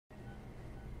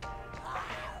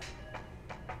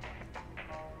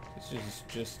This is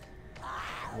just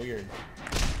weird.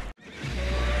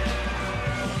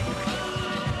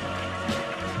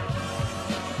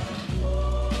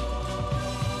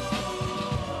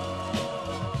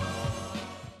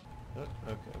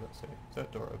 Okay, let's see.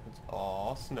 That door opens.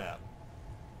 Aw, snap.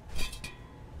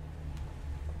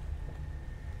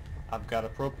 I've got a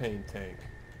propane tank.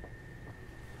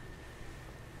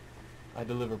 I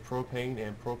deliver propane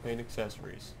and propane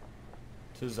accessories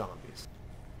to zombies.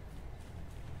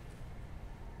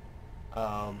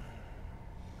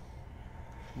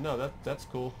 No, that's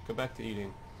cool. Go back to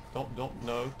eating.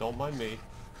 Don't mind me.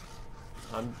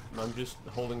 I'm just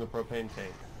holding a propane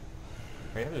tank.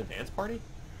 Are you having a dance party?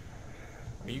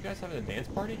 Are you guys having a dance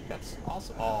party? That's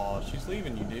awesome. Oh, she's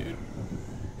leaving you, dude.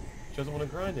 She doesn't want to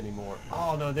grind anymore.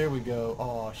 Oh, no, there we go.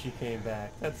 Oh, she came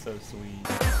back. That's so sweet.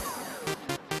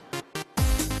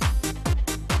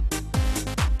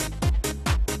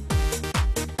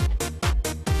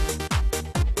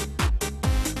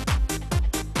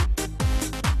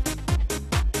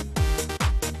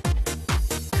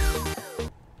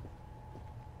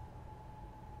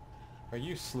 Are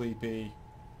you sleepy?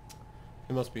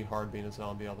 It must be hard being a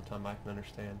zombie all the time. I can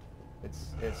understand.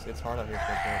 It's hard out here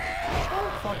sometimes.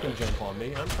 Don't fucking jump on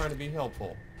me. I'm trying to be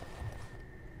helpful.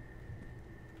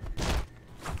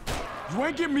 You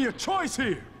ain't giving me a choice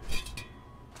here.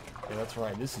 Yeah, that's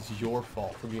right. This is your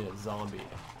fault for being a zombie.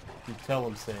 You tell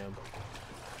him, Sam.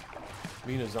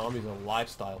 Being a zombie is a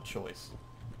lifestyle choice.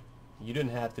 You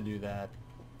didn't have to do that.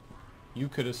 You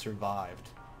could have survived.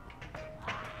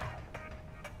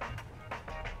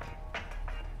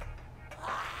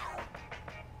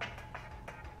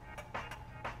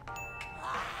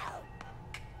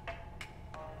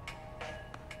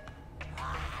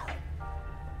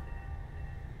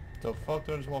 The fuck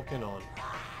did I just walk in on?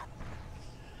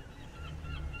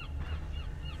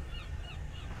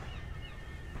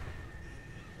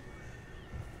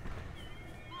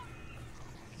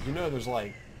 You know there's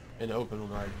like an open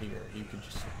one right here. You could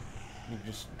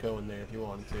just go in there if you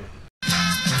wanted to.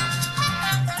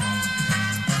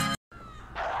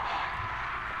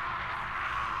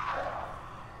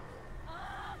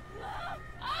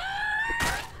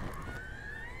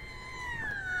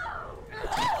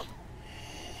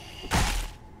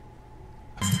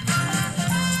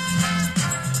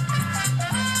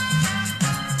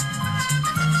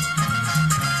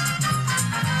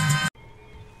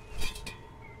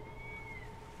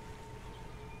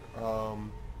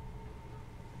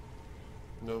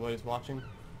 Nobody's watching?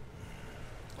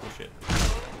 Oh shit.